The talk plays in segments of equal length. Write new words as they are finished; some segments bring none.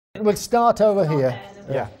We'll start over here.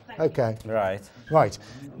 Yeah. Okay. Right. Right.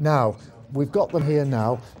 Now, we've got them here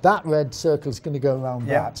now. That red circle's going to go around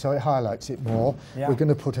that, so it highlights it more. Yeah. We're going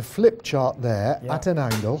to put a flip chart there at an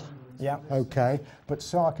angle. Yeah. Okay. But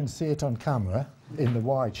so I can see it on camera in the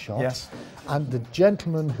wide shot. Yes. And the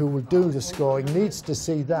gentleman who will do the scoring needs to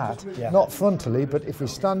see that, not frontally, but if we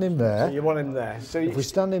stand him there. So you want him there. So if we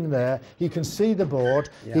stand him there, he can see the board,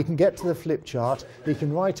 he can get to the flip chart, he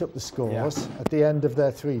can write up the scores at the end of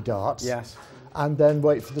their 3 darts. Yes. And then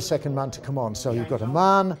wait for the second man to come on. So you've got a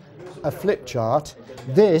man, a flip chart.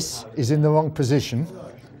 This is in the wrong position.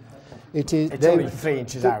 It is. It's only 3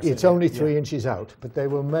 inches out. It's only 3 inches out, but they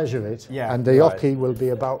will measure it, and the hockey will be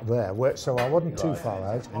about there. So I wasn't too far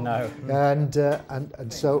out. No.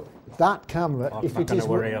 And so that camera, if it is, not going to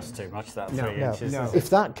worry us too much. That 3 inches. No. If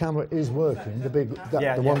that camera is working,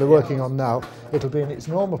 the one they're working on now, it'll be in its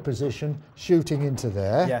normal position, shooting into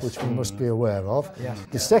there, which we must be aware of.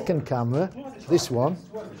 The second camera, this one,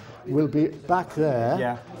 will be back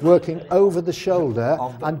there, working over the shoulder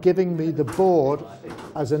and giving me the board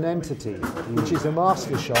as an entity, which is a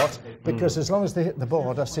master shot, because as long as they hit the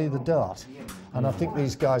board, I see the dart. And I think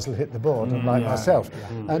these guys will hit the board, unlike myself.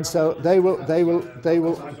 And so they will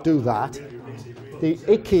do that. The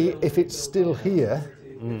icky, if it's still here,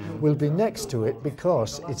 will be next to it,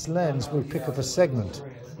 because its lens will pick up a segment.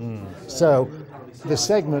 So the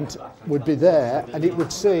segment would be there, and it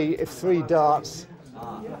would see if 3 darts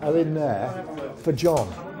are in there for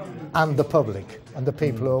John and the public and the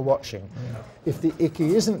people who are watching. If the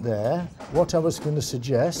icky isn't there, what I was going to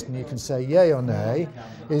suggest, and you can say yay or nay,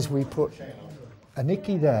 is we put an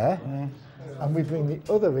icky there and we bring the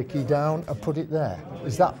other icky down and put it there.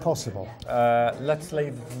 Is that possible? Let's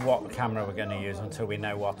leave what camera we're going to use until we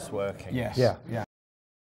know what's working. Yes. Yeah.